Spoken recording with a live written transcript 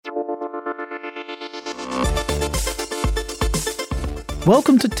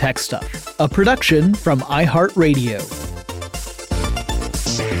Welcome to Tech Stuff, a production from iHeartRadio.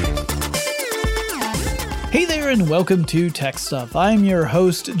 Hey there and welcome to Tech Stuff. I'm your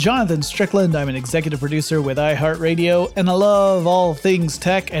host, Jonathan Strickland. I'm an executive producer with iHeartRadio, and I love all things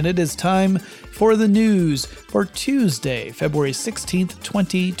tech, and it is time for the news for Tuesday, February 16th,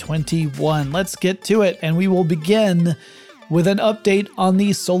 2021. Let's get to it, and we will begin with an update on the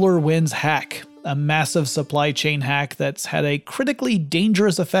SolarWinds hack, a massive supply chain hack that's had a critically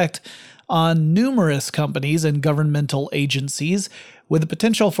dangerous effect on numerous companies and governmental agencies, with the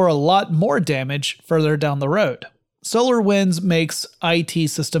potential for a lot more damage further down the road. SolarWinds makes IT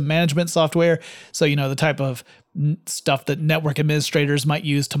system management software, so the type of stuff that network administrators might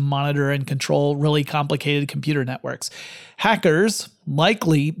use to monitor and control really complicated computer networks. Hackers,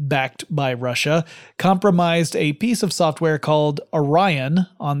 likely backed by Russia, compromised a piece of software called Orion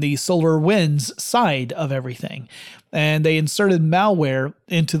on the SolarWinds side of everything, and they inserted malware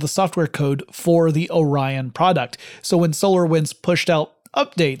into the software code for the Orion product. So when SolarWinds pushed out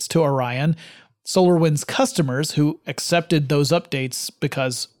updates to Orion, SolarWinds customers who accepted those updates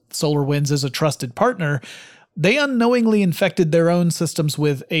because SolarWinds is a trusted partner, they unknowingly infected their own systems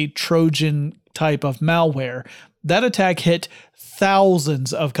with a Trojan type of malware. That attack hit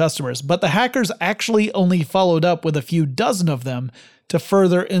thousands of customers, but the hackers actually only followed up with a few dozen of them to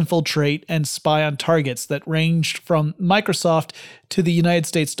further infiltrate and spy on targets that ranged from Microsoft to the United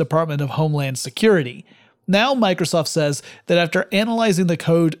States Department of Homeland Security. Now Microsoft says that after analyzing the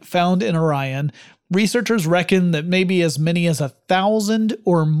code found in Orion, researchers reckon that maybe as many as 1,000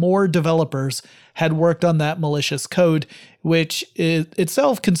 or more developers had worked on that malicious code, which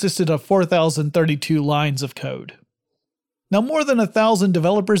itself consisted of 4,032 lines of code. Now, more than 1,000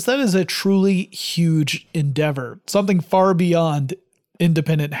 developers, that is a truly huge endeavor, something far beyond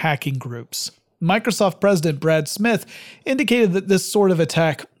independent hacking groups. Microsoft President Brad Smith indicated that this sort of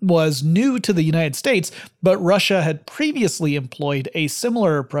attack was new to the United States, but Russia had previously employed a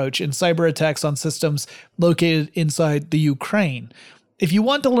similar approach in cyber attacks on systems located inside the Ukraine. If you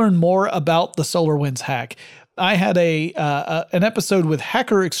want to learn more about the SolarWinds hack, I had an episode with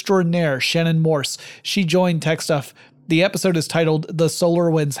hacker extraordinaire Shannon Morse. She joined Tech Stuff. The episode is titled The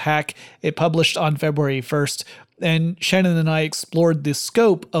SolarWinds Hack. It published on February 1st. And Shannon and I explored the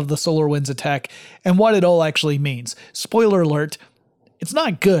scope of the SolarWinds attack and what it all actually means. Spoiler alert, it's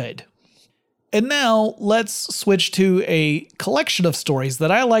not good. And now let's switch to a collection of stories that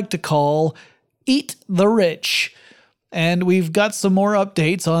I like to call Eat the Rich. And we've got some more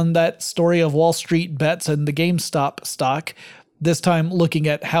updates on that story of Wall Street bets and the GameStop stock, this time looking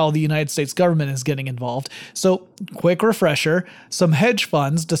at how the United States government is getting involved. So, quick refresher, some hedge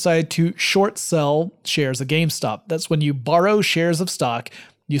funds decide to short sell shares of GameStop. That's when you borrow shares of stock,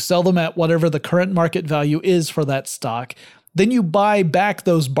 you sell them at whatever the current market value is for that stock, then you buy back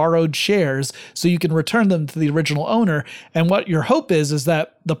those borrowed shares so you can return them to the original owner, and what your hope is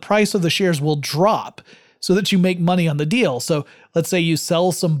that the price of the shares will drop so that you make money on the deal. So let's say you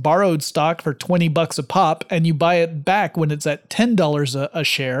sell some borrowed stock for $20 a pop and you buy it back when it's at $10 a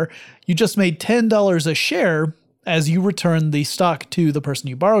share. You just made $10 a share as you return the stock to the person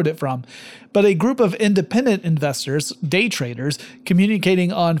you borrowed it from. But a group of independent investors, day traders,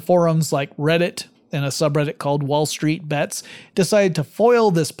 communicating on forums like Reddit and a subreddit called Wall Street Bets, decided to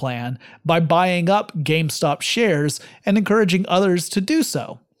foil this plan by buying up GameStop shares and encouraging others to do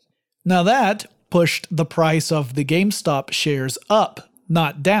so. Now that pushed the price of the GameStop shares up,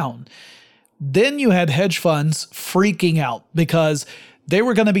 not down. Then you had hedge funds freaking out because they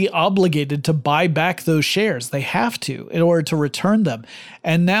were going to be obligated to buy back those shares. They have to in order to return them.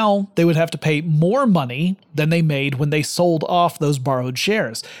 And now they would have to pay more money than they made when they sold off those borrowed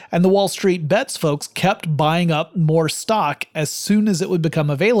shares. And the Wall Street Bets folks kept buying up more stock as soon as it would become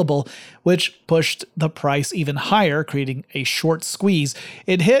available, which pushed the price even higher, creating a short squeeze.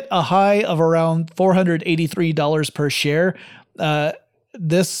 It hit a high of around $483 per share.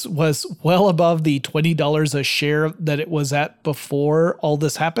 This was well above the $20 a share that it was at before all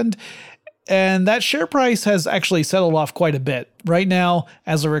this happened. And that share price has actually settled off quite a bit. Right now,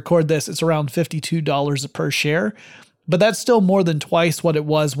 as I record this, it's around $52 per share, but that's still more than twice what it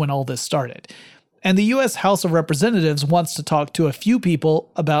was when all this started. And the U.S. House of Representatives wants to talk to a few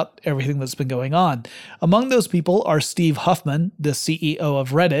people about everything that's been going on. Among those people are Steve Huffman, the CEO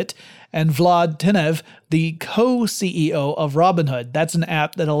of Reddit, and Vlad Tenev, the co-CEO of Robinhood. That's an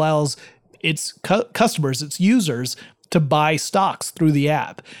app that allows its customers, its users, to buy stocks through the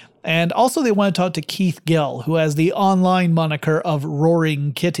app. And also they want to talk to Keith Gill, who has the online moniker of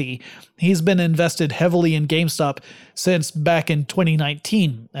Roaring Kitty. He's been invested heavily in GameStop since back in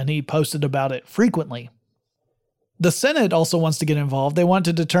 2019, and he posted about it frequently. The Senate also wants to get involved. They want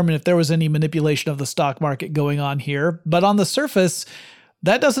to determine if there was any manipulation of the stock market going on here. But on the surface,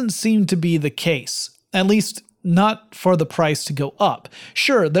 that doesn't seem to be the case, at least not for the price to go up.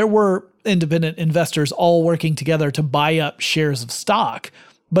 Sure, there were independent investors all working together to buy up shares of stock,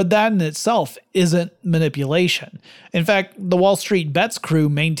 but that in itself isn't manipulation. In fact, the Wall Street Bets crew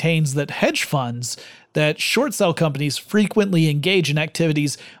maintains that hedge funds that short sell companies frequently engage in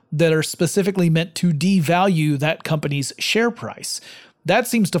activities that are specifically meant to devalue that company's share price. That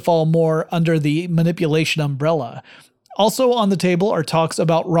seems to fall more under the manipulation umbrella. Also on the table are talks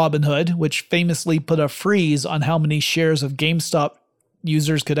about Robinhood, which famously put a freeze on how many shares of GameStop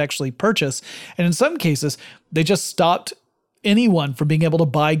users could actually purchase. And in some cases, they just stopped anyone from being able to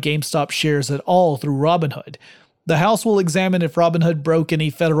buy GameStop shares at all through Robinhood. The House will examine if Robinhood broke any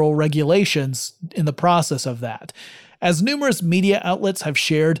federal regulations in the process of that. As numerous media outlets have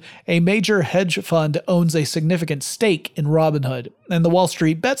shared, a major hedge fund owns a significant stake in Robinhood, and the Wall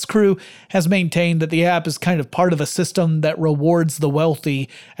Street Bets crew has maintained that the app is kind of part of a system that rewards the wealthy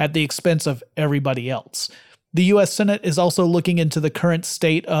at the expense of everybody else. The U.S. Senate is also looking into the current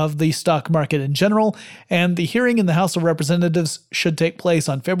state of the stock market in general, and the hearing in the House of Representatives should take place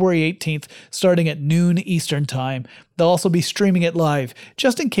on February 18th, starting at noon Eastern Time. They'll also be streaming it live,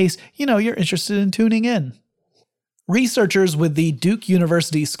 just in case, you're interested in tuning in. Researchers with the Duke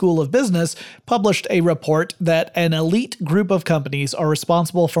University School of Business published a report that an elite group of companies are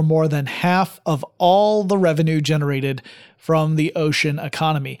responsible for more than half of all the revenue generated from the ocean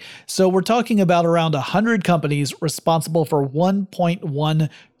economy. So we're talking about around 100 companies responsible for $1.1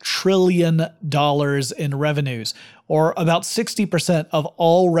 trillion in revenues, or about 60% of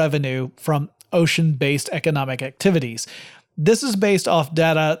all revenue from ocean-based economic activities. This is based off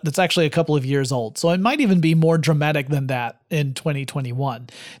data that's actually a couple of years old, so it might even be more dramatic than that in 2021.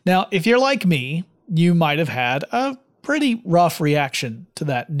 Now, if you're like me, you might have had a pretty rough reaction to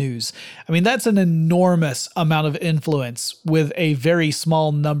that news. I mean, that's an enormous amount of influence with a very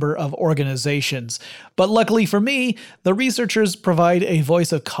small number of organizations. But luckily for me, the researchers provide a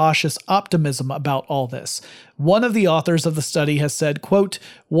voice of cautious optimism about all this. One of the authors of the study has said, quote,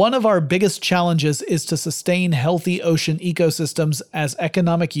 "One of our biggest challenges is to sustain healthy ocean ecosystems as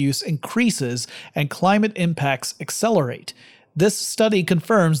economic use increases and climate impacts accelerate. This study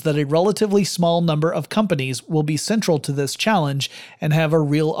confirms that a relatively small number of companies will be central to this challenge and have a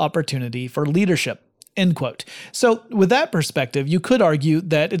real opportunity for leadership." End quote. So with that perspective, you could argue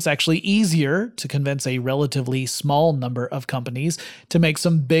that it's actually easier to convince a relatively small number of companies to make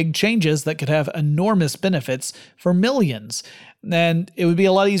some big changes that could have enormous benefits for millions. And it would be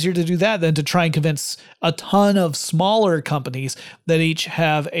a lot easier to do that than to try and convince a ton of smaller companies that each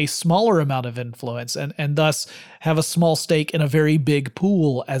have a smaller amount of influence and thus have a small stake in a very big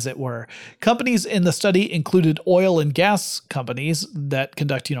pool, as it were. Companies in the study included oil and gas companies that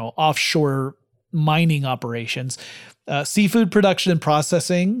conduct, offshore mining operations, seafood production and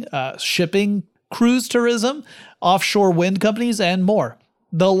processing, shipping, cruise tourism, offshore wind companies, and more.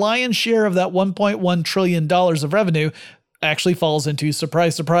 The lion's share of that $1.1 trillion of revenue actually falls into,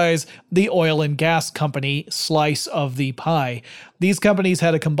 surprise, surprise, the oil and gas company slice of the pie. These companies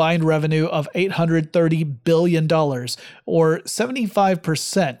had a combined revenue of $830 billion, or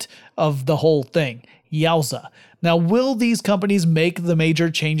 75% of the whole thing. Yowza. Now, will these companies make the major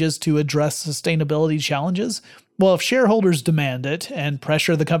changes to address sustainability challenges? Well, if shareholders demand it and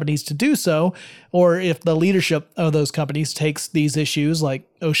pressure the companies to do so, or if the leadership of those companies takes these issues like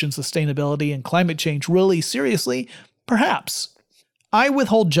ocean sustainability and climate change really seriously, perhaps. I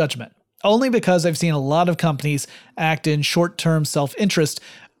withhold judgment, only because I've seen a lot of companies act in short-term self-interest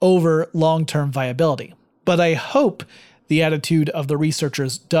over long-term viability. But I hope the attitude of the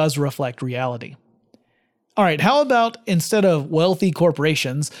researchers does reflect reality. All right, how about instead of wealthy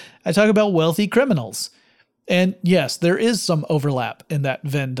corporations, I talk about wealthy criminals? And yes, there is some overlap in that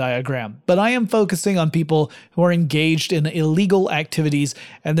Venn diagram, but I am focusing on people who are engaged in illegal activities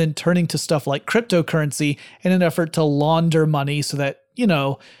and then turning to stuff like cryptocurrency in an effort to launder money so that,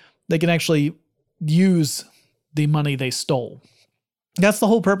 they can actually use the money they stole. That's the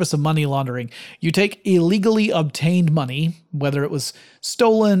whole purpose of money laundering. You take illegally obtained money, whether it was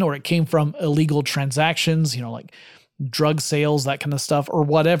stolen or it came from illegal transactions, like drug sales, that kind of stuff, or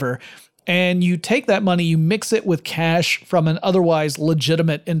whatever, and you take that money, you mix it with cash from an otherwise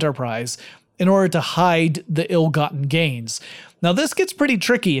legitimate enterprise in order to hide the ill-gotten gains. Now, this gets pretty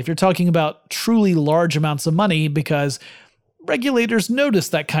tricky if you're talking about truly large amounts of money because regulators notice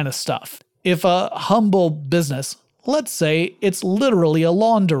that kind of stuff. If a humble business, let's say it's literally a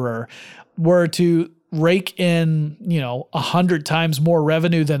launderer, were to rake in, 100 times more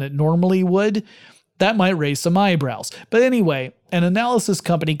revenue than it normally would, That might raise some eyebrows. But anyway, an analysis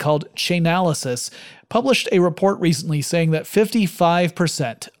company called Chainalysis published a report recently saying that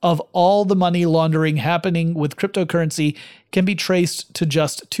 55% of all the money laundering happening with cryptocurrency can be traced to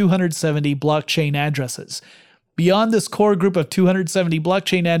just 270 blockchain addresses. Beyond this core group of 270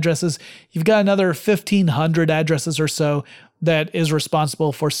 blockchain addresses, you've got another 1,500 addresses or so that is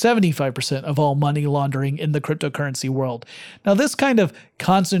responsible for 75% of all money laundering in the cryptocurrency world. Now, this kind of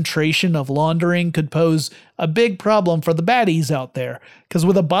concentration of laundering could pose a big problem for the baddies out there, because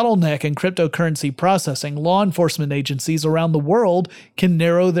with a bottleneck in cryptocurrency processing, law enforcement agencies around the world can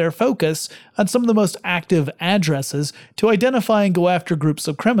narrow their focus on some of the most active addresses to identify and go after groups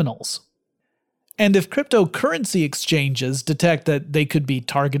of criminals. And if cryptocurrency exchanges detect that they could be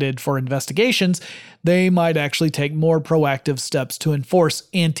targeted for investigations, they might actually take more proactive steps to enforce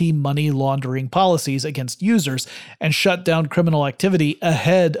anti-money laundering policies against users and shut down criminal activity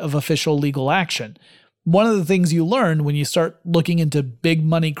ahead of official legal action. One of the things you learn when you start looking into big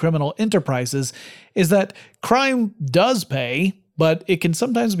money criminal enterprises is that crime does pay, but it can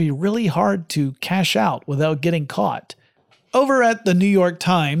sometimes be really hard to cash out without getting caught. Over at the New York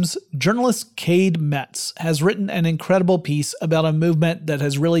Times, journalist Cade Metz has written an incredible piece about a movement that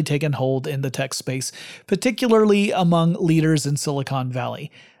has really taken hold in the tech space, particularly among leaders in Silicon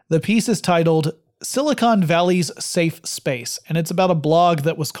Valley. The piece is titled Silicon Valley's Safe Space, and it's about a blog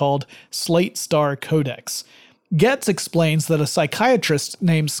that was called Slate Star Codex. Getz explains that a psychiatrist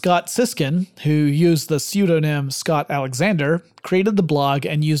named Scott Siskin, who used the pseudonym Scott Alexander, created the blog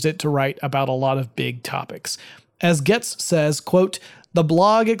and used it to write about a lot of big topics. As Getz says, quote, "The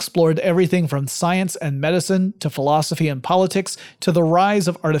blog explored everything from science and medicine to philosophy and politics to the rise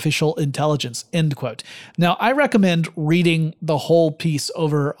of artificial intelligence," end quote. Now, I recommend reading the whole piece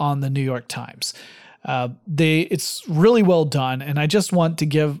over on the New York Times. It's really well done, and I just want to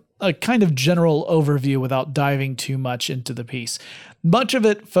give a kind of general overview without diving too much into the piece. Much of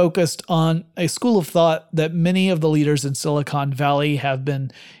it focused on a school of thought that many of the leaders in Silicon Valley have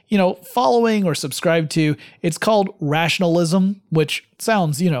been, following or subscribed to. It's called rationalism, which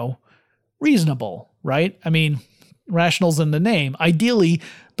sounds, reasonable, right? I mean, rational's in the name. Ideally,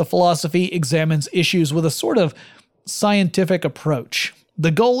 the philosophy examines issues with a sort of scientific approach. The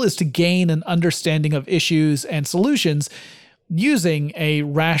goal is to gain an understanding of issues and solutions using a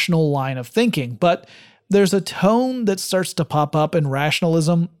rational line of thinking. But there's a tone that starts to pop up in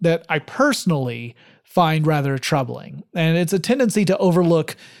rationalism that I personally find rather troubling. And it's a tendency to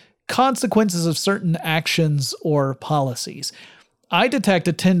overlook consequences of certain actions or policies. I detect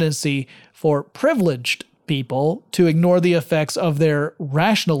a tendency for privileged people to ignore the effects of their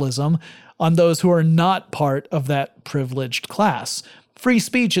rationalism on those who are not part of that privileged class. Free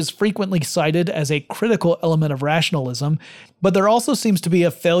speech is frequently cited as a critical element of rationalism, but there also seems to be a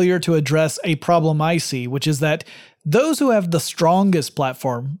failure to address a problem I see, which is that those who have the strongest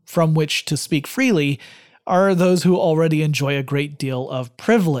platform from which to speak freely are those who already enjoy a great deal of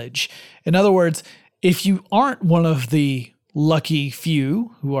privilege. In other words, if you aren't one of the lucky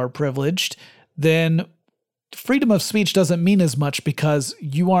few who are privileged, then freedom of speech doesn't mean as much because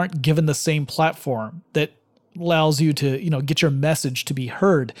you aren't given the same platform that allows you to, get your message to be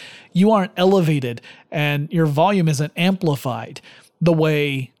heard. You aren't elevated and your volume isn't amplified the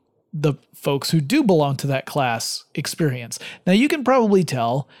way the folks who do belong to that class experience. Now, you can probably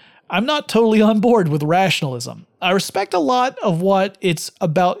tell I'm not totally on board with rationalism. I respect a lot of what it's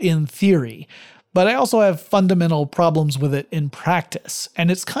about in theory, but I also have fundamental problems with it in practice. And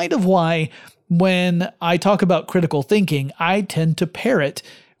it's kind of why when I talk about critical thinking, I tend to pair it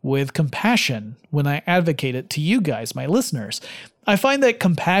with compassion when I advocate it to you guys, my listeners. I find that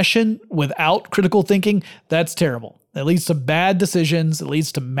compassion without critical thinking, that's terrible. It leads to bad decisions. It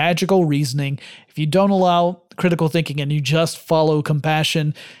leads to magical reasoning. If you don't allow critical thinking and you just follow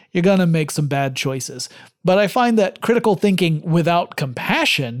compassion, you're going to make some bad choices. But I find that critical thinking without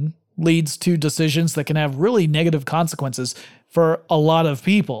compassion leads to decisions that can have really negative consequences for a lot of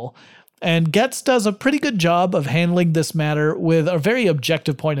people. And Getz does a pretty good job of handling this matter with a very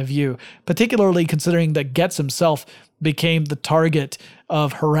objective point of view, particularly considering that Getz himself became the target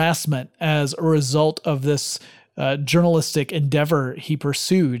of harassment as a result of this journalistic endeavor he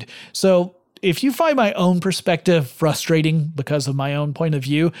pursued. So if you find my own perspective frustrating because of my own point of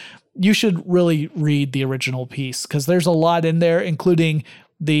view, you should really read the original piece because there's a lot in there, including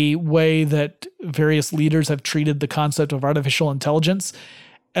the way that various leaders have treated the concept of artificial intelligence.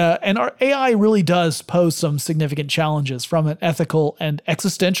 And our AI really does pose some significant challenges from an ethical and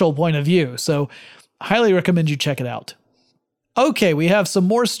existential point of view. So highly recommend you check it out. Okay, we have some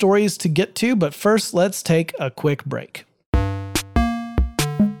more stories to get to, but first let's take a quick break.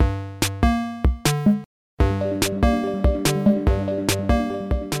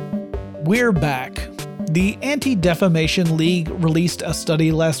 We're back. The Anti-Defamation League released a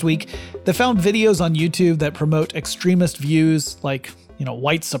study last week that found videos on YouTube that promote extremist views like,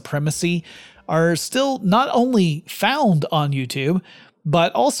 white supremacy are still not only found on YouTube,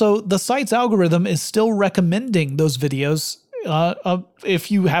 but also the site's algorithm is still recommending those videos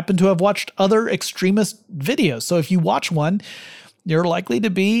if you happen to have watched other extremist videos. So if you watch one, you're likely to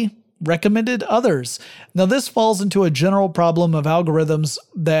be recommended others. Now, this falls into a general problem of algorithms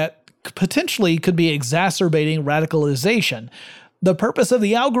that potentially could be exacerbating radicalization. The purpose of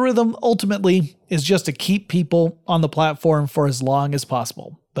the algorithm ultimately is just to keep people on the platform for as long as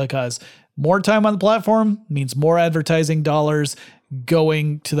possible, because more time on the platform means more advertising dollars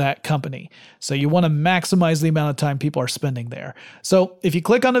going to that company. So you want to maximize the amount of time people are spending there. So if you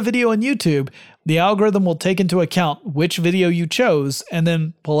click on a video on YouTube, the algorithm will take into account which video you chose and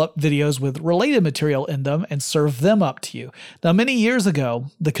then pull up videos with related material in them and serve them up to you. Now, many years ago,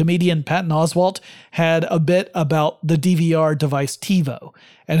 the comedian Patton Oswalt had a bit about the DVR device TiVo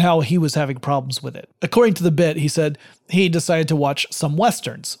and how he was having problems with it. According to the bit, he said he decided to watch some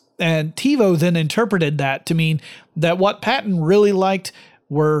Westerns. And TiVo then interpreted that to mean that what Patton really liked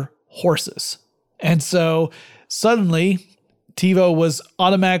were horses. And so suddenly TiVo was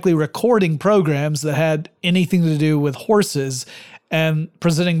automatically recording programs that had anything to do with horses and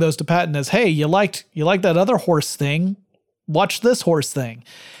presenting those to Patton as, hey, you liked that other horse thing? Watch this horse thing.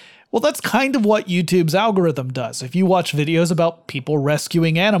 Well, that's kind of what YouTube's algorithm does. If you watch videos about people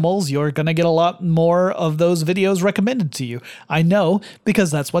rescuing animals, you're going to get a lot more of those videos recommended to you. I know,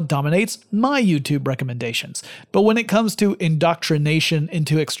 because that's what dominates my YouTube recommendations. But when it comes to indoctrination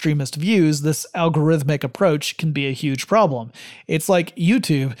into extremist views, this algorithmic approach can be a huge problem. It's like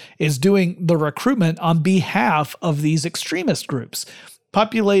YouTube is doing the recruitment on behalf of these extremist groups,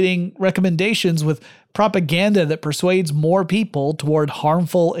 populating recommendations with propaganda that persuades more people toward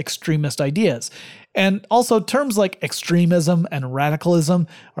harmful extremist ideas. And also, terms like extremism and radicalism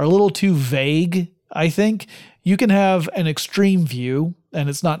are a little too vague, I think. You can have an extreme view, and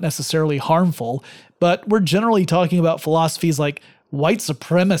it's not necessarily harmful, but we're generally talking about philosophies like white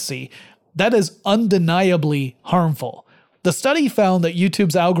supremacy. That is undeniably harmful. The study found that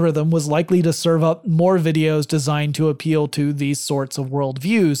YouTube's algorithm was likely to serve up more videos designed to appeal to these sorts of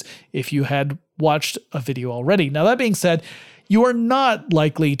worldviews if you had watched a video already. Now, that being said, you are not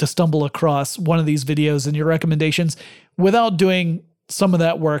likely to stumble across one of these videos in your recommendations without doing some of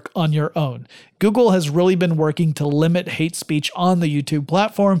that work on your own. Google has really been working to limit hate speech on the YouTube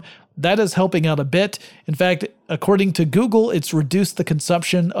platform. That is helping out a bit. In fact, according to Google, it's reduced the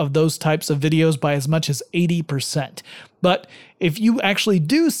consumption of those types of videos by as much as 80%. But if you actually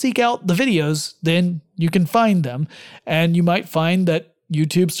do seek out the videos, then you can find them, and you might find that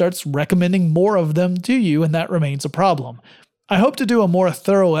YouTube starts recommending more of them to you, and that remains a problem. I hope to do a more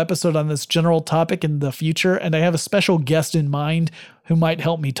thorough episode on this general topic in the future, and I have a special guest in mind who might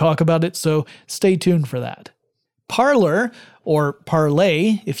help me talk about it, so stay tuned for that. Parler, or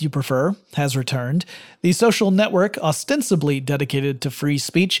Parlay if you prefer, has returned. The social network ostensibly dedicated to free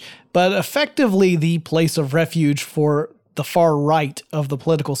speech, but effectively the place of refuge for the far right of the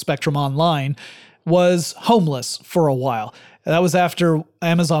political spectrum online, was homeless for a while. That was after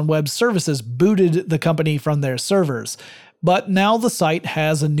Amazon Web Services booted the company from their servers. But now the site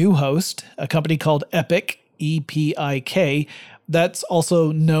has a new host, a company called Epic, EPIK, that's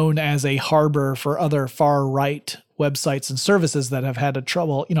also known as a harbor for other far-right websites and services that have had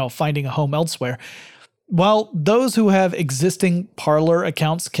trouble, finding a home elsewhere. While those who have existing Parler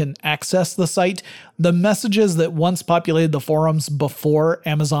accounts can access the site, the messages that once populated the forums before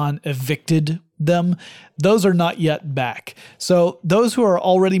Amazon evicted them, those are not yet back. So those who are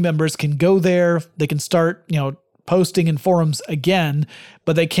already members can go there, they can start, posting in forums again,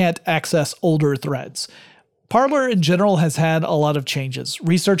 but they can't access older threads. Parler in general has had a lot of changes.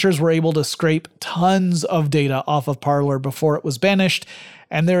 Researchers were able to scrape tons of data off of Parler before it was banished,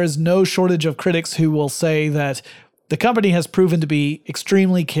 and there is no shortage of critics who will say that the company has proven to be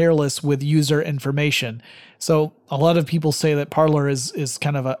extremely careless with user information. So a lot of people say that Parler is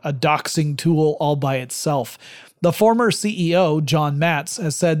kind of a doxing tool all by itself. The former CEO, John Matz,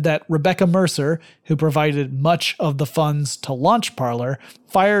 has said that Rebecca Mercer, who provided much of the funds to launch Parler,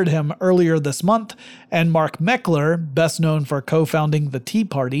 fired him earlier this month, and Mark Meckler, best known for co-founding the Tea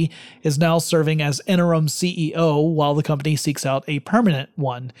Party, is now serving as interim CEO while the company seeks out a permanent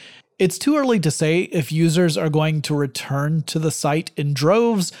one. It's too early to say if users are going to return to the site in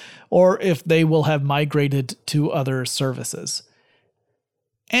droves or if they will have migrated to other services.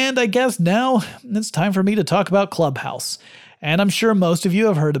 And I guess now it's time for me to talk about Clubhouse. And I'm sure most of you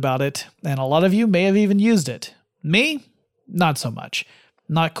have heard about it, and a lot of you may have even used it. Me? Not so much.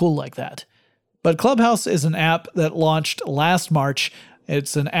 Not cool like that. But Clubhouse is an app that launched last March.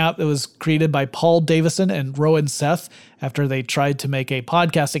 It's an app that was created by Paul Davison and Rowan Seth after they tried to make a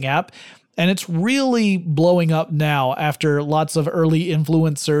podcasting app. And it's really blowing up now after lots of early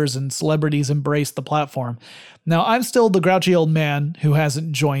influencers and celebrities embraced the platform. Now, I'm still the grouchy old man who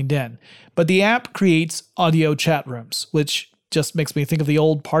hasn't joined in, but the app creates audio chat rooms, which just makes me think of the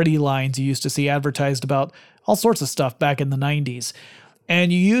old party lines you used to see advertised about all sorts of stuff back in the 90s.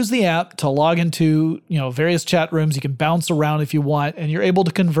 And you use the app to log into, various chat rooms. You can bounce around if you want, and you're able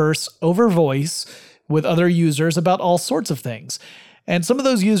to converse over voice with other users about all sorts of things. And some of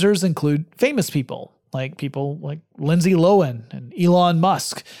those users include famous people like Lindsay Lohan and Elon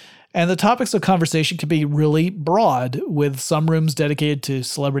Musk. And the topics of conversation can be really broad, with some rooms dedicated to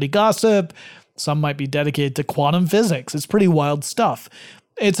celebrity gossip. Some might be dedicated to quantum physics. It's pretty wild stuff.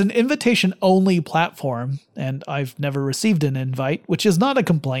 It's an invitation-only platform, and I've never received an invite, which is not a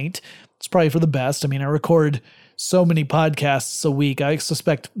complaint. It's probably for the best. I mean, I record so many podcasts a week. I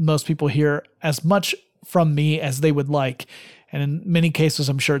suspect most people hear as much from me as they would like. And in many cases,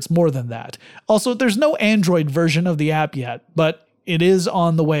 I'm sure it's more than that. Also, there's no Android version of the app yet, but it is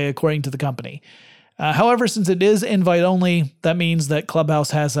on the way according to the company. However, since it is invite only, that means that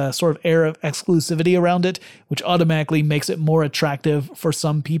Clubhouse has a sort of air of exclusivity around it, which automatically makes it more attractive for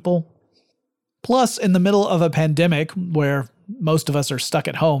some people. Plus, in the middle of a pandemic where most of us are stuck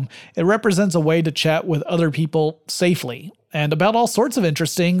at home, it represents a way to chat with other people safely and about all sorts of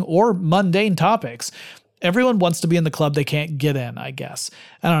interesting or mundane topics. Everyone wants to be in the club they can't get in, I guess.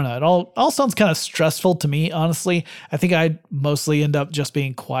 I don't know. It all sounds kind of stressful to me, honestly. I think I'd mostly end up just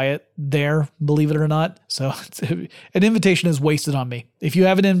being quiet there, believe it or not. So an invitation is wasted on me. If you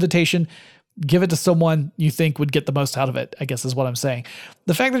have an invitation, give it to someone you think would get the most out of it, I guess is what I'm saying.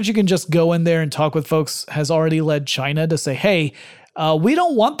 The fact that you can just go in there and talk with folks has already led China to say, hey, we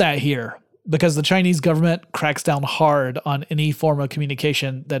don't want that here. Because the Chinese government cracks down hard on any form of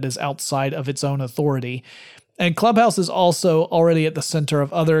communication that is outside of its own authority. And Clubhouse is also already at the center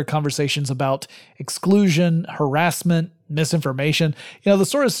of other conversations about exclusion, harassment, misinformation, the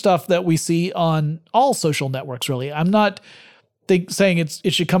sort of stuff that we see on all social networks, really. I'm not saying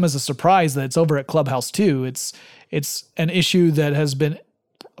it should come as a surprise that it's over at Clubhouse too. It's an issue that has been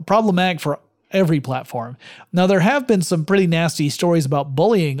problematic for every platform. Now, there have been some pretty nasty stories about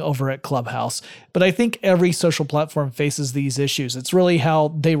bullying over at Clubhouse, but I think every social platform faces these issues. It's really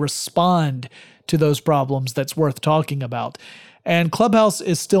how they respond to those problems that's worth talking about. And Clubhouse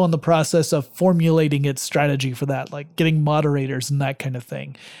is still in the process of formulating its strategy for that, like getting moderators and that kind of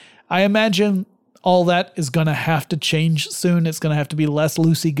thing. I imagine all that is going to have to change soon. It's going to have to be less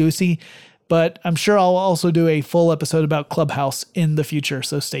loosey-goosey. But I'm sure I'll also do a full episode about Clubhouse in the future,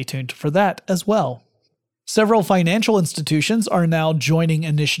 so stay tuned for that as well. Several financial institutions are now joining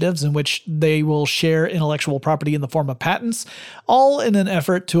initiatives in which they will share intellectual property in the form of patents, all in an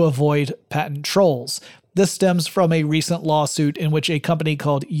effort to avoid patent trolls. This stems from a recent lawsuit in which a company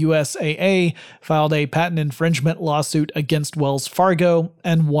called USAA filed a patent infringement lawsuit against Wells Fargo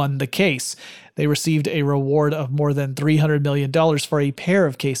and won the case. They received a reward of more than $300 million for a pair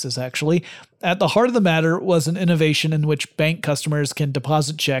of cases, actually. At the heart of the matter was an innovation in which bank customers can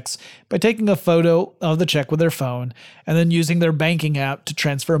deposit checks by taking a photo of the check with their phone and then using their banking app to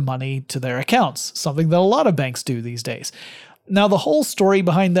transfer money to their accounts, something that a lot of banks do these days. Now, the whole story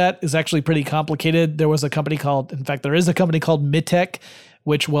behind that is actually pretty complicated. There is a company called Mitek,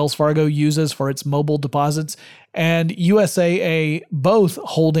 which Wells Fargo uses for its mobile deposits, and USAA both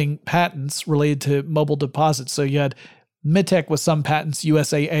holding patents related to mobile deposits. So you had Mitek with some patents,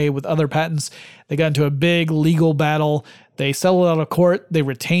 USAA with other patents. They got into a big legal battle. They settled out of court. They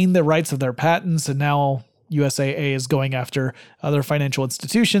retained the rights of their patents, and now USAA is going after other financial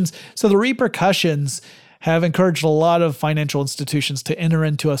institutions. So the repercussions have encouraged a lot of financial institutions to enter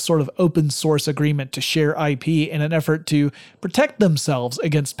into a sort of open source agreement to share IP in an effort to protect themselves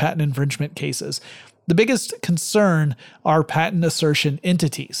against patent infringement cases. The biggest concern are patent assertion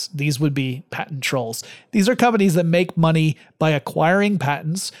entities. These would be patent trolls. These are companies that make money by acquiring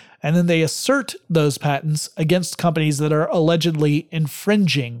patents, and then they assert those patents against companies that are allegedly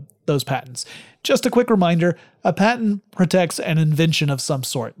infringing those patents. Just a quick reminder, a patent protects an invention of some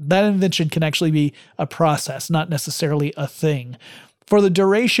sort. That invention can actually be a process, not necessarily a thing. For the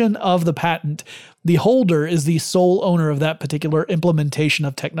duration of the patent, the holder is the sole owner of that particular implementation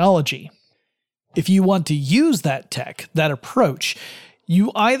of technology. If you want to use that tech, that approach,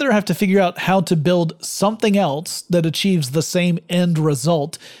 you either have to figure out how to build something else that achieves the same end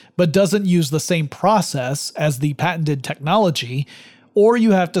result, but doesn't use the same process as the patented technology, or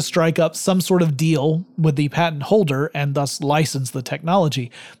you have to strike up some sort of deal with the patent holder and thus license the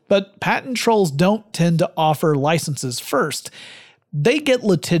technology. But patent trolls don't tend to offer licenses first. They get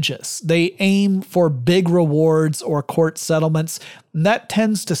litigious. They aim for big rewards or court settlements, and that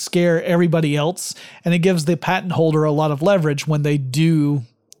tends to scare everybody else, and it gives the patent holder a lot of leverage when they do,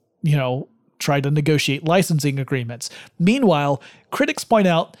 try to negotiate licensing agreements. Meanwhile, critics point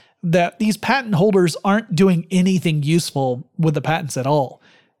out that these patent holders aren't doing anything useful with the patents at all.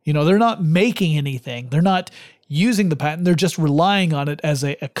 They're not making anything. They're not using the patent. They're just relying on it as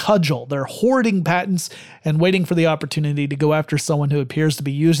a cudgel. They're hoarding patents and waiting for the opportunity to go after someone who appears to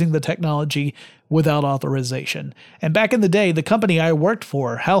be using the technology without authorization. And back in the day, the company I worked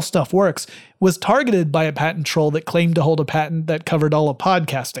for, How Stuff Works, was targeted by a patent troll that claimed to hold a patent that covered all of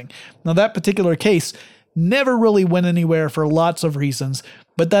podcasting. Now, that particular case never really went anywhere for lots of reasons,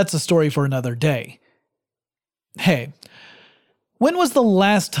 but that's a story for another day. Hey, when was the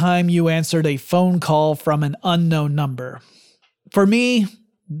last time you answered a phone call from an unknown number? For me,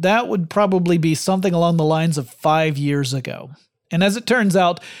 that would probably be something along the lines of 5 years ago. And as it turns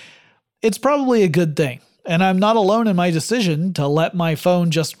out, it's probably a good thing, and I'm not alone in my decision to let my phone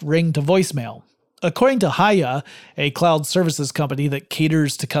just ring to voicemail. According to Hiya, a cloud services company that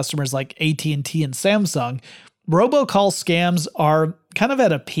caters to customers like AT&T and Samsung, robocall scams are kind of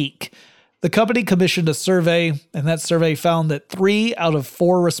at a peak. The company commissioned a survey, and that survey found that 3 out of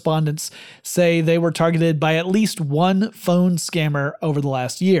 4 respondents say they were targeted by at least one phone scammer over the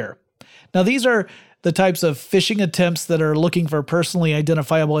last year. Now, these are the types of phishing attempts that are looking for personally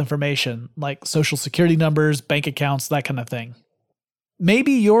identifiable information, like social security numbers, bank accounts, that kind of thing.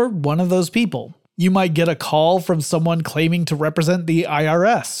 Maybe you're one of those people. You might get a call from someone claiming to represent the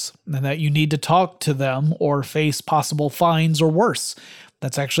IRS, and that you need to talk to them or face possible fines or worse.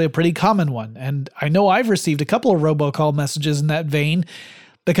 That's actually a pretty common one, and I know I've received a couple of robocall messages in that vein,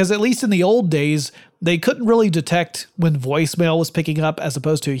 because at least in the old days, they couldn't really detect when voicemail was picking up as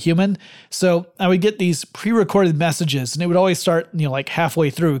opposed to a human. So I would get these pre-recorded messages, and it would always start, like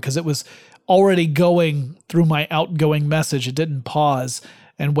halfway through, because it was already going through my outgoing message. It didn't pause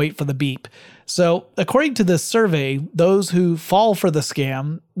and wait for the beep. So according to this survey, those who fall for the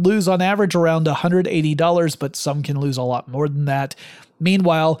scam lose on average around $180, but some can lose a lot more than that.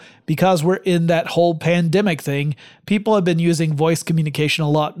 Meanwhile, because we're in that whole pandemic thing, people have been using voice communication a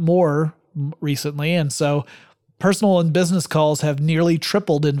lot more recently, and so personal and business calls have nearly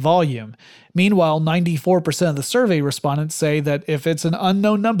tripled in volume. Meanwhile, 94% of the survey respondents say that if it's an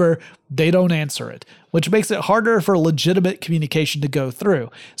unknown number, they don't answer it, which makes it harder for legitimate communication to go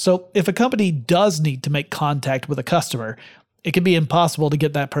through. So if a company does need to make contact with a customer, it can be impossible to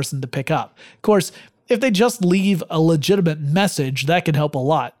get that person to pick up. Of course, if they just leave a legitimate message, that can help a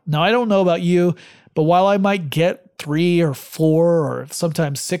lot. Now, I don't know about you, but while I might get 3 or 4 or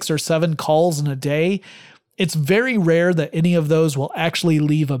sometimes 6 or 7 calls in a day, it's very rare that any of those will actually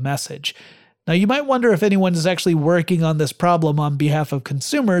leave a message. Now, you might wonder if anyone is actually working on this problem on behalf of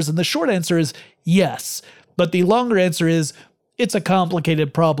consumers, and the short answer is yes. But the longer answer is it's a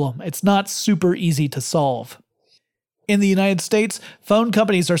complicated problem. It's not super easy to solve. In the United States, phone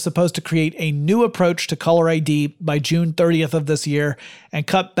companies are supposed to create a new approach to caller ID by June 30th of this year and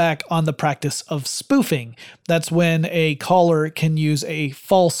cut back on the practice of spoofing. That's when a caller can use a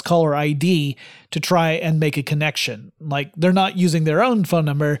false caller ID to try and make a connection. Like, they're not using their own phone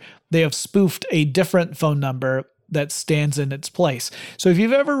number, they have spoofed a different phone number that stands in its place. So if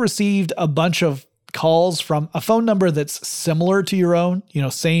you've ever received a bunch of calls from a phone number that's similar to your own,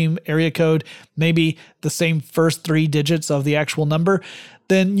 same area code, maybe the same first 3 digits of the actual number,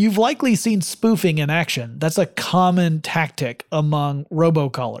 then you've likely seen spoofing in action. That's a common tactic among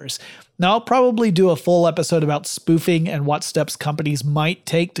robocallers. Now, I'll probably do a full episode about spoofing and what steps companies might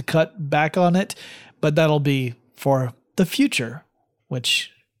take to cut back on it, but that'll be for the future,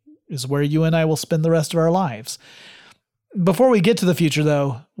 which is where you and I will spend the rest of our lives. Before we get to the future,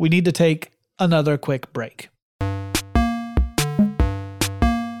 though, we need to take another quick break.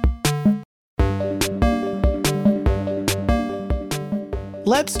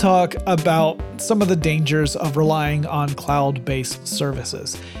 Let's talk about some of the dangers of relying on cloud-based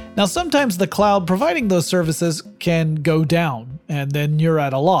services. Now, sometimes the cloud providing those services can go down, and then you're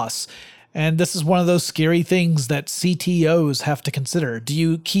at a loss. And this is one of those scary things that CTOs have to consider. Do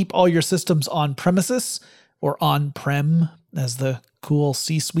you keep all your systems on premises, or on-prem, as the cool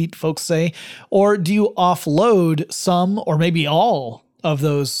C-suite folks say? Or do you offload some or maybe all of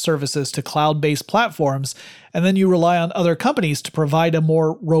those services to cloud-based platforms, and then you rely on other companies to provide a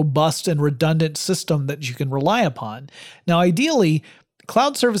more robust and redundant system that you can rely upon? Now, ideally,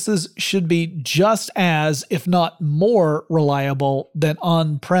 cloud services should be just as, if not more, reliable than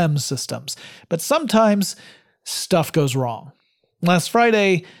on-prem systems. But sometimes stuff goes wrong. Last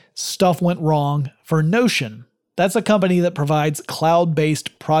Friday, stuff went wrong for Notion. That's a company that provides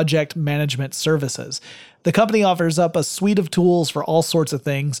cloud-based project management services. The company offers up a suite of tools for all sorts of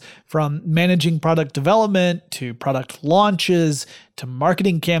things, from managing product development to product launches to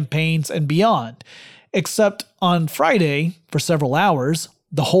marketing campaigns and beyond. Except on Friday, for several hours,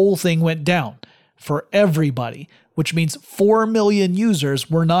 the whole thing went down for everybody, which means 4 million users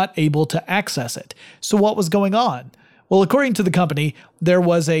were not able to access it. So what was going on? Well, according to the company, there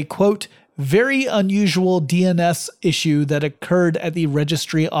was a, quote, very unusual DNS issue that occurred at the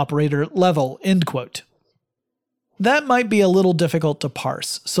registry operator level, end quote. That might be a little difficult to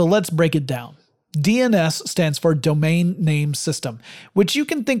parse, so let's break it down. DNS stands for Domain Name System, which you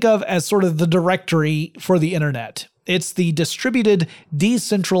can think of as sort of the directory for the internet. It's the distributed,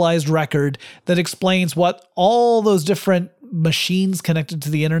 decentralized record that explains what all those different machines connected to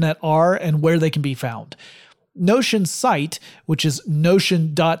the internet are and where they can be found. Notion's site, which is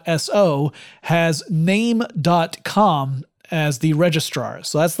notion.so, has name.com as the registrar.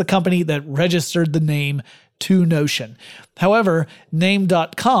 So that's the company that registered the name to Notion. However,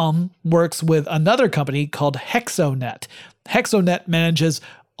 name.com works with another company called Hexonet. Hexonet manages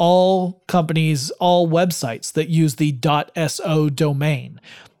all companies, all websites that use the .so domain.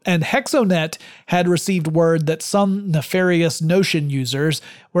 And Hexonet had received word that some nefarious Notion users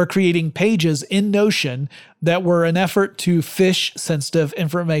were creating pages in Notion that were an effort to phish sensitive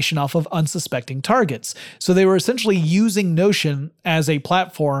information off of unsuspecting targets. So they were essentially using Notion as a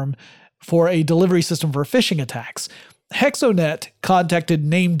platform for a delivery system for phishing attacks. Hexonet contacted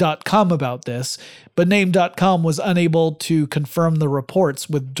Name.com about this, but Name.com was unable to confirm the reports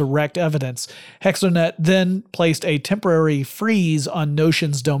with direct evidence. Hexonet then placed a temporary freeze on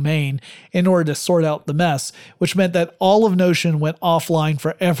Notion's domain in order to sort out the mess, which meant that all of Notion went offline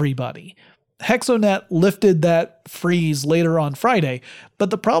for everybody. Hexonet lifted that freeze later on Friday, but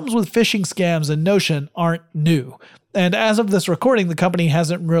the problems with phishing scams in Notion aren't new. And as of this recording, the company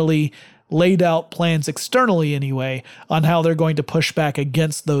hasn't really laid out plans externally anyway on how they're going to push back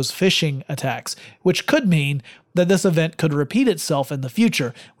against those phishing attacks, which could mean that this event could repeat itself in the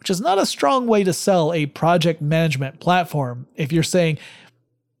future, which is not a strong way to sell a project management platform if you're saying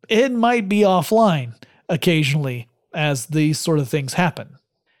it might be offline occasionally as these sort of things happen.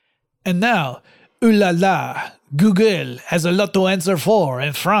 And now, ooh la la, Google has a lot to answer for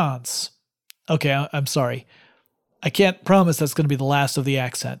in France. Okay, I'm sorry. I can't promise that's going to be the last of the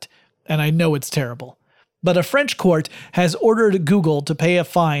accent, and I know it's terrible. But a French court has ordered Google to pay a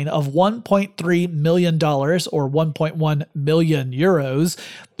fine of $1.3 million or 1.1 million euros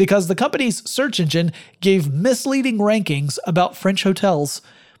because the company's search engine gave misleading rankings about French hotels.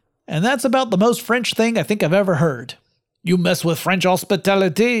 And that's about the most French thing I think I've ever heard. You mess with French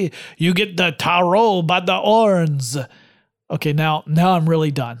hospitality, you get the tarot by the horns. Okay, now I'm really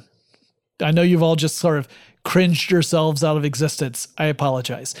done. I know you've all just sort of cringed yourselves out of existence. I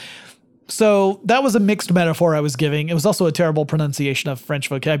apologize. So that was a mixed metaphor I was giving. It was also a terrible pronunciation of French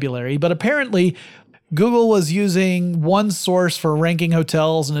vocabulary, but apparently Google was using one source for ranking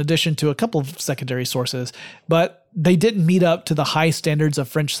hotels in addition to a couple of secondary sources, but they didn't meet up to the high standards of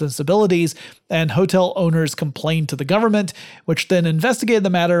French sensibilities, and hotel owners complained to the government, which then investigated the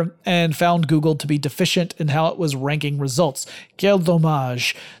matter and found Google to be deficient in how it was ranking results. Quel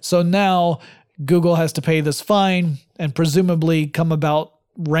dommage. So now Google has to pay this fine and presumably come about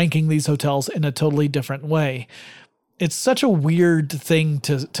ranking these hotels in a totally different way. It's such a weird thing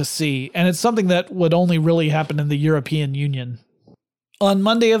to see, and it's something that would only really happen in the European Union. On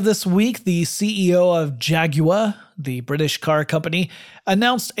Monday of this week, the CEO of Jaguar, the British car company,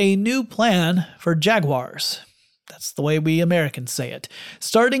 announced a new plan for Jaguars. That's the way we Americans say it.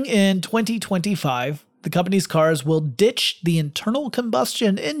 Starting in 2025, the company's cars will ditch the internal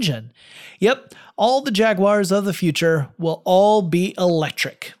combustion engine. Yep, all the Jaguars of the future will all be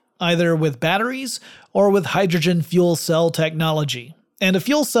electric, either with batteries or with hydrogen fuel cell technology. And a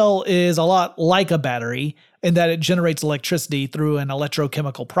fuel cell is a lot like a battery in that it generates electricity through an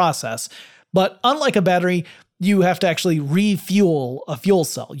electrochemical process. But unlike a battery, you have to actually refuel a fuel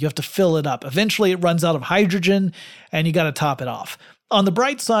cell. You have to fill it up. Eventually it runs out of hydrogen and you got to top it off. On the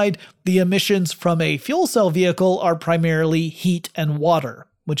bright side, the emissions from a fuel cell vehicle are primarily heat and water,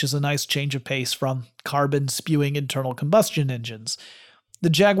 which is a nice change of pace from carbon-spewing internal combustion engines. The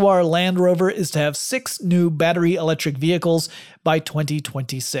Jaguar Land Rover is to have 6 new battery electric vehicles by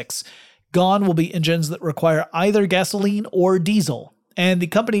 2026. Gone will be engines that require either gasoline or diesel, and the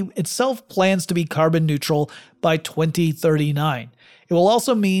company itself plans to be carbon neutral by 2039. It will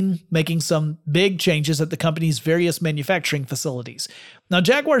also mean making some big changes at the company's various manufacturing facilities. Now,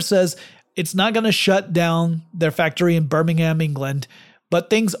 Jaguar says it's not going to shut down their factory in Birmingham, England, but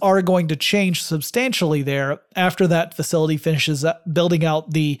things are going to change substantially there after that facility finishes building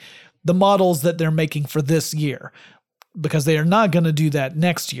out the models that they're making for this year, because they are not going to do that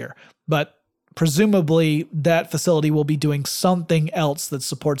next year. But presumably that facility will be doing something else that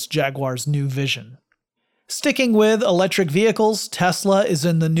supports Jaguar's new vision. Sticking with electric vehicles, Tesla is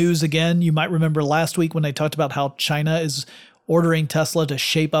in the news again. You might remember last week when I talked about how China is ordering Tesla to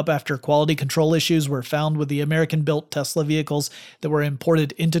shape up after quality control issues were found with the American-built Tesla vehicles that were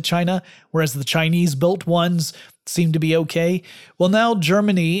imported into China, whereas the Chinese-built ones seem to be okay. Well, now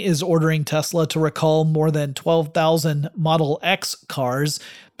Germany is ordering Tesla to recall more than 12,000 Model X cars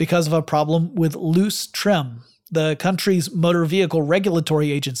because of a problem with loose trim. The country's motor vehicle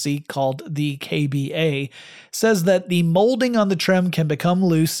regulatory agency, called the KBA, says that the molding on the trim can become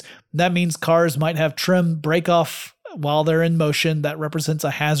loose. That means cars might have trim break off while they're in motion. That represents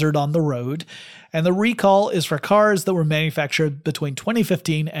a hazard on the road. And the recall is for cars that were manufactured between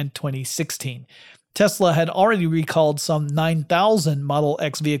 2015 and 2016. Tesla had already recalled some 9,000 Model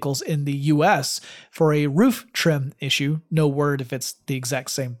X vehicles in the US for a roof trim issue. No word if it's the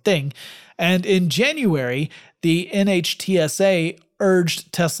exact same thing. And in January, the NHTSA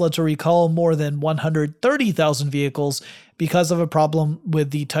urged Tesla to recall more than 130,000 vehicles because of a problem with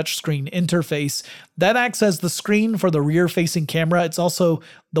the touchscreen interface. That acts as the screen for the rear-facing camera. It's also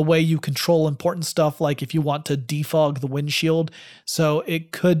the way you control important stuff, like if you want to defog the windshield. So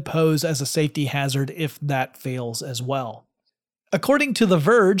it could pose as a safety hazard if that fails as well. According to The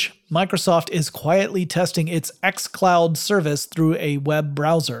Verge, Microsoft is quietly testing its xCloud service through a web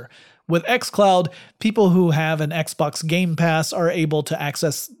browser. With xCloud, people who have an Xbox Game Pass are able to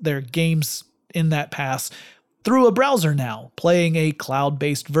access their games in that pass through a browser now, playing a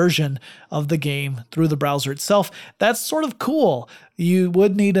cloud-based version of the game through the browser itself. That's sort of cool. You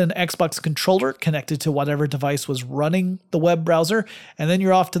would need an Xbox controller connected to whatever device was running the web browser, and then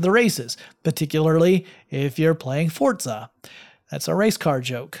you're off to the races, particularly if you're playing Forza. That's a race car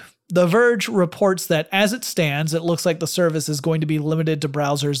joke. The Verge reports that as it stands, it looks like the service is going to be limited to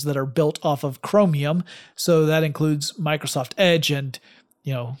browsers that are built off of Chromium, so that includes Microsoft Edge and,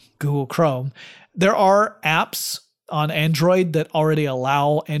 Google Chrome. There are apps on Android that already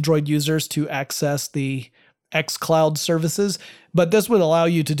allow Android users to access the xCloud services, but this would allow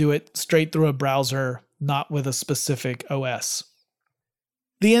you to do it straight through a browser, not with a specific OS.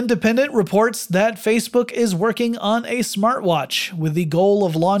 The Independent reports that Facebook is working on a smartwatch with the goal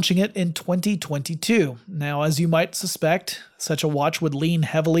of launching it in 2022. Now, as you might suspect, such a watch would lean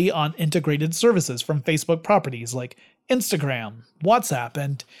heavily on integrated services from Facebook properties like Instagram, WhatsApp,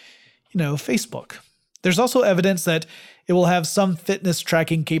 and Facebook. There's also evidence that it will have some fitness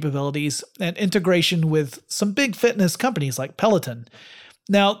tracking capabilities and integration with some big fitness companies like Peloton.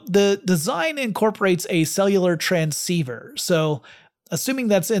 Now, the design incorporates a cellular transceiver, so assuming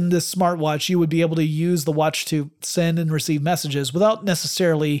that's in this smartwatch, you would be able to use the watch to send and receive messages without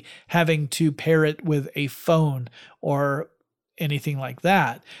necessarily having to pair it with a phone or anything like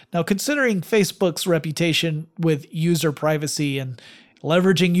that. Now, considering Facebook's reputation with user privacy and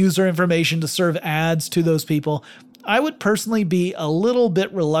leveraging user information to serve ads to those people, I would personally be a little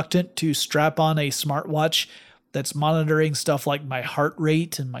bit reluctant to strap on a smartwatch that's monitoring stuff like my heart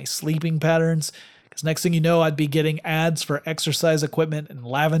rate and my sleeping patterns. Because next thing you know, I'd be getting ads for exercise equipment and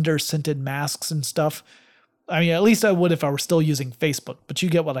lavender-scented masks and stuff. I mean, at least I would if I were still using Facebook, but you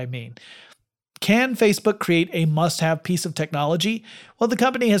get what I mean. Can Facebook create a must-have piece of technology? Well, the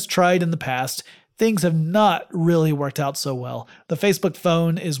company has tried in the past. Things have not really worked out so well. The Facebook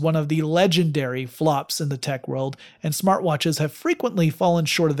phone is one of the legendary flops in the tech world, and smartwatches have frequently fallen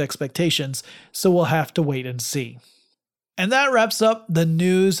short of expectations, so we'll have to wait and see. And that wraps up the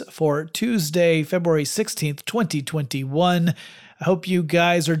news for Tuesday, February 16th, 2021. I hope you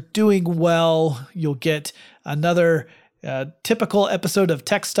guys are doing well. You'll get another typical episode of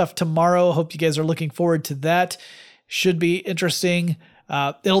Tech Stuff tomorrow. Hope you guys are looking forward to that. Should be interesting.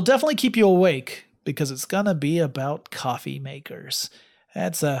 It'll definitely keep you awake because it's going to be about coffee makers.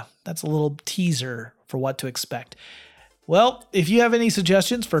 That's a little teaser for what to expect. Well, if you have any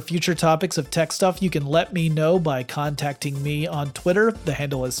suggestions for future topics of tech stuff, you can let me know by contacting me on Twitter. The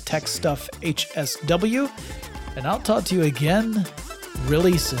handle is TechStuffHSW, and I'll talk to you again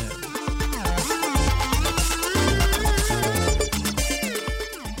really soon.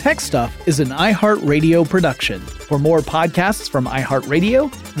 Tech Stuff is an iHeartRadio production. For more podcasts from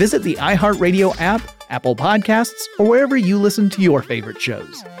iHeartRadio, visit the iHeartRadio app, Apple Podcasts, or wherever you listen to your favorite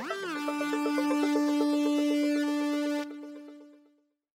shows.